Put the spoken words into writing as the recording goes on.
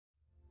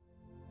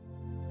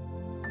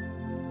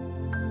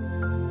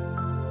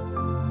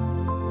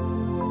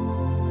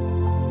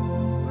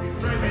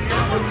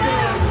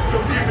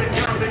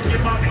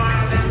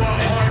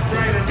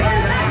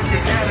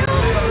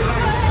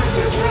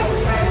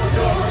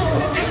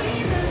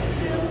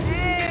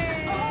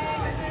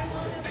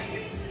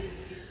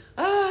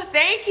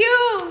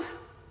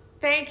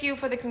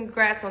the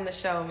congrats on the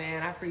show,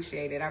 man. I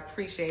appreciate it. I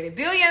appreciate it.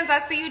 Billions, I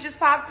see you just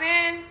popped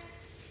in.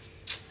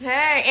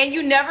 Hey, and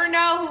you never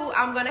know who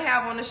I'm going to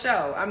have on the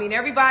show. I mean,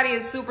 everybody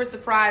is super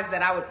surprised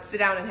that I would sit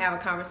down and have a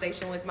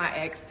conversation with my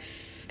ex.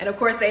 And of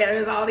course,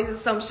 there's all these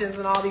assumptions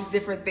and all these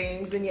different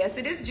things. And yes,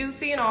 it is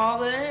juicy and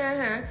all.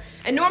 And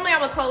normally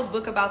I'm a closed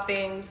book about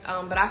things.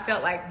 But I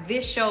felt like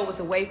this show was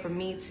a way for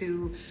me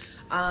to,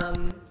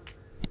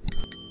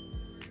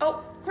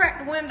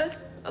 crack the window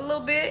a little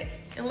bit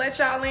and let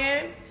y'all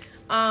in.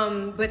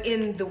 But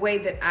in the way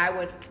that I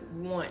would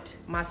want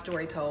my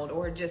story told,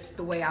 or just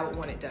the way I would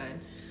want it done.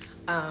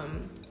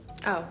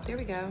 There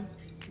we go.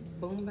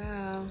 Boom,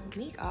 bow.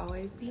 Meek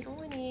always be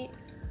on it.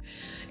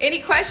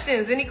 Any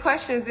questions?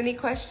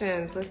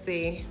 Let's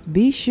see.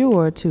 Be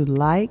sure to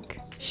like,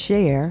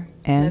 share,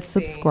 and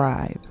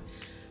subscribe.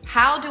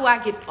 How do I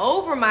get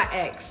over my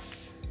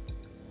ex?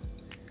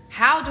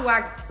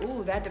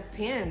 That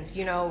depends.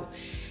 You know,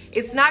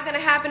 it's not going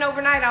to happen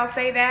overnight. I'll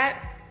say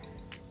that.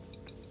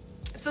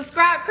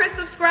 Subscribe. Chris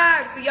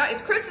subscribe. So y'all,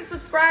 if Chris is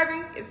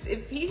subscribing,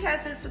 if he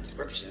has his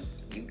subscription,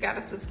 you got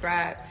to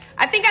subscribe.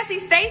 I think I see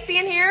Stacy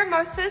in here,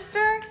 my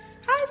sister.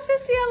 Hi,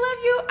 sissy, I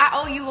love you. I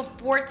owe you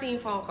 14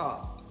 phone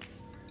calls.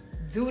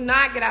 Do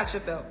not get out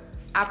your belt.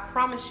 I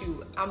promise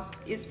you.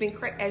 It's been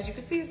as you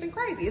can see, it's been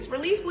crazy. It's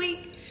release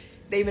week.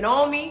 They've been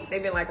on me.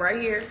 They've been like right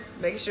here,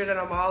 making sure that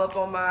I'm all up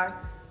on my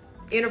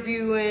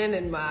interviewing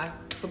and my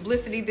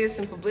publicity this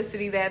and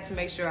publicity that to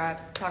make sure I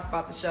talk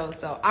about the show.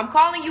 So I'm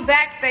calling you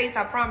back, Stace.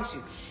 I promise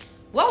you.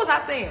 What was I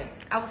saying?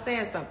 I was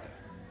saying something.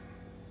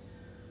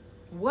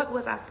 What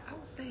was I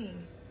was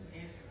saying?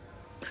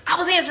 I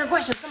was answering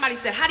questions. Somebody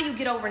said, how do you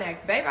get over an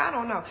ex? Baby, I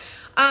don't know.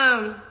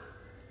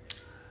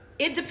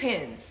 It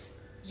depends.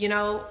 You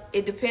know,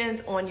 it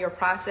depends on your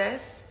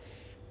process.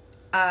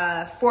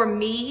 For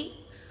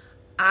me,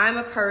 I'm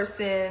a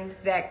person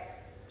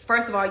that,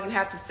 first of all, you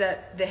have to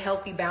set the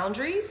healthy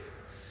boundaries.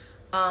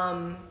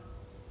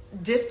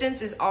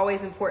 Distance is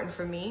always important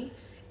for me.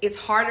 It's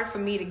harder for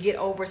me to get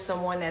over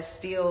someone that's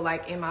still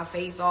like in my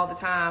face all the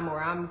time,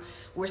 or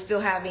we're still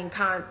having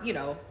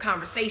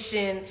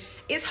conversation.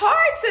 It's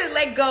hard to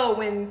let go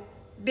when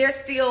they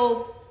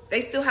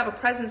still have a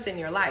presence in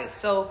your life.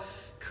 So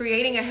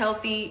creating a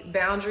healthy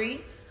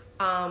boundary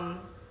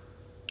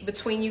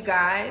between you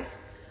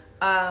guys,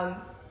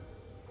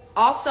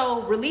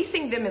 also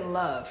releasing them in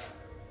love.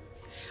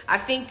 I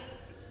think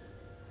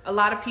a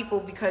lot of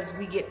people, because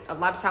we get a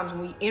lot of times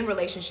when we in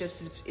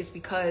relationships, it's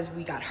because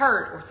we got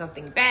hurt or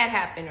something bad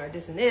happened or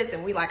this and this,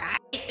 and we like, I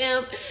hate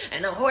them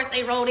and the horse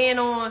they rode in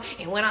on,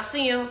 and when I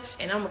see them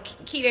and I'm gonna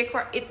keep that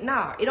car. It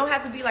don't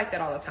have to be like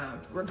that all the time.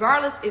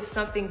 Regardless if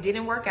something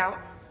didn't work out,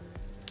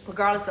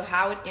 regardless of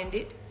how it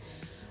ended,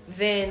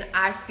 then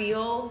I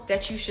feel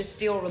that you should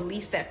still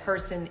release that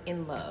person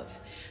in love.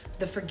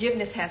 The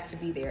forgiveness has to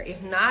be there.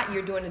 If not,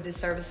 you're doing a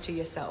disservice to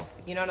yourself.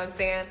 You know what I'm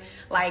saying?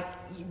 Like,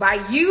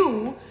 by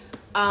you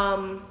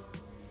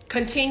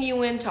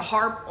continuing to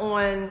harp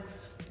on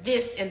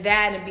this and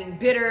that and being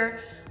bitter,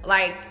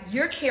 like,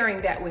 you're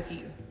carrying that with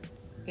you,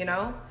 you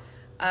know?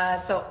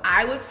 So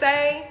I would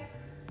say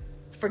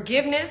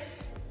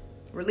forgiveness,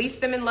 release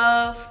them in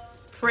love,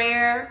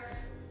 prayer.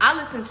 I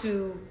listen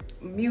to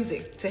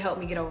music to help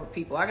me get over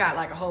people. I got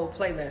like a whole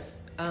playlist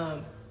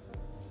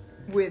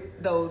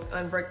with those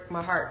Unbreak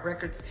My Heart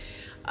records,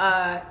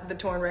 the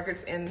Torn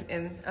records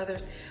and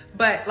others.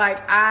 But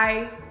like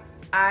I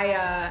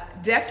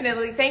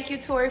definitely, thank you,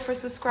 Tori, for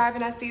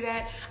subscribing. I see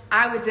that.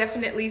 I would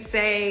definitely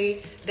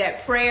say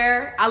that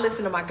prayer. I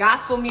listen to my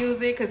gospel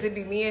music because it'd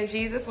be me and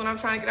Jesus when I'm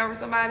trying to get over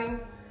somebody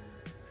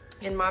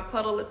in my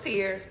puddle of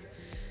tears.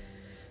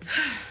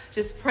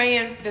 Just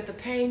praying that the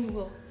pain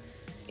will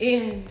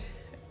end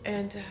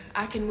and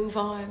I can move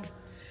on.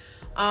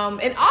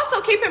 And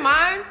also keep in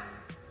mind,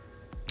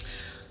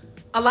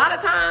 a lot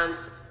of times,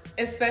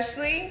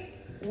 especially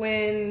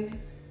when,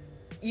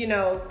 you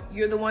know,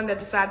 you're the one that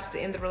decides to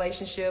end the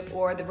relationship,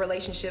 or the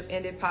relationship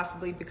ended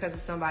possibly because of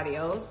somebody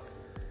else.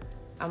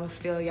 I'm gonna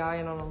fill y'all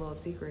in on a little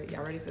secret.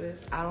 Y'all ready for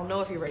this? I don't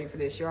know if you're ready for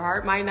this. Your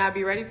heart might not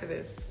be ready for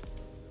this.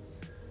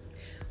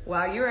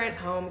 While you're at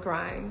home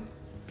crying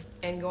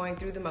and going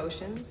through the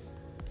motions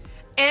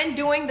and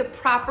doing the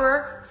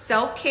proper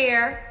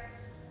self-care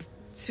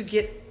to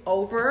get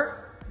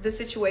over the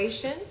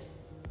situation,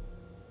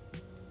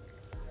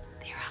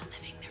 they're out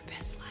living their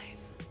best life.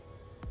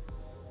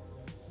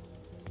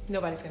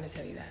 Nobody's gonna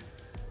tell you that,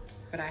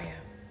 but I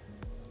am.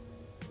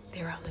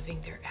 They're out living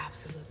their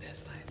absolute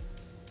best life.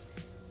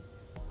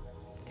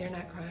 They're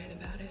not crying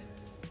about it.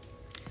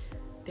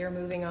 They're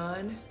moving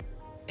on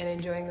and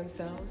enjoying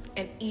themselves.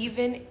 And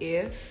even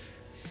if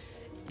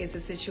it's a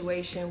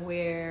situation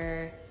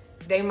where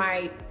they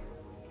might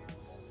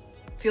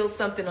feel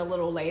something a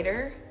little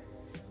later,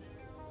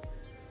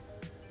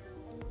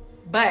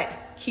 but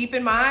keep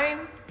in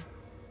mind,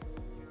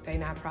 they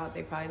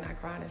probably not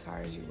crying as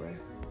hard as you were.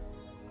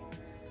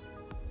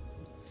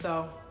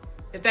 So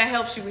if that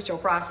helps you with your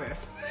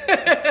process,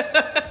 if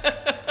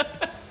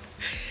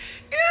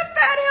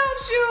that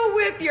helps you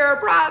with your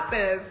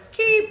process,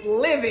 keep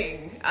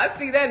living. I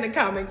see that in the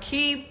comment.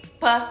 Keep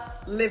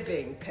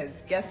living,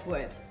 because guess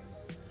what?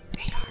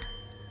 They are.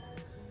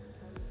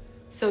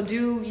 So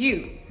do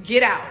you.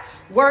 Get out.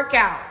 Work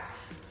out.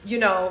 You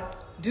know,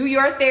 do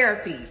your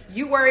therapy.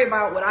 You worry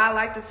about what I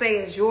like to say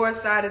is your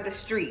side of the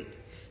street.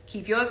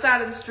 Keep your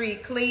side of the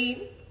street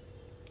clean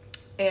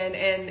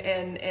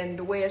and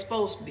the way it's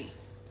supposed to be.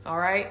 All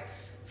right?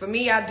 For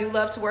me, I do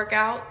love to work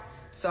out.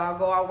 So I'll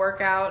go out,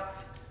 work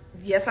out.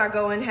 Yes, I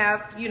go and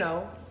have, you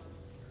know,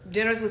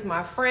 dinners with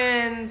my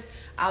friends.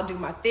 I'll do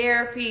my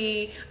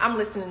therapy. I'm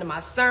listening to my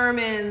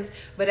sermons.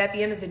 But at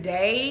the end of the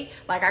day,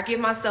 like, I give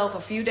myself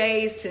a few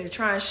days to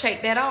try and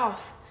shake that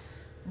off.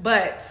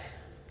 But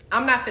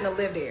I'm not finna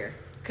live there.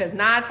 Because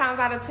 9 times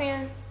out of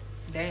 10,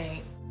 they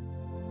ain't.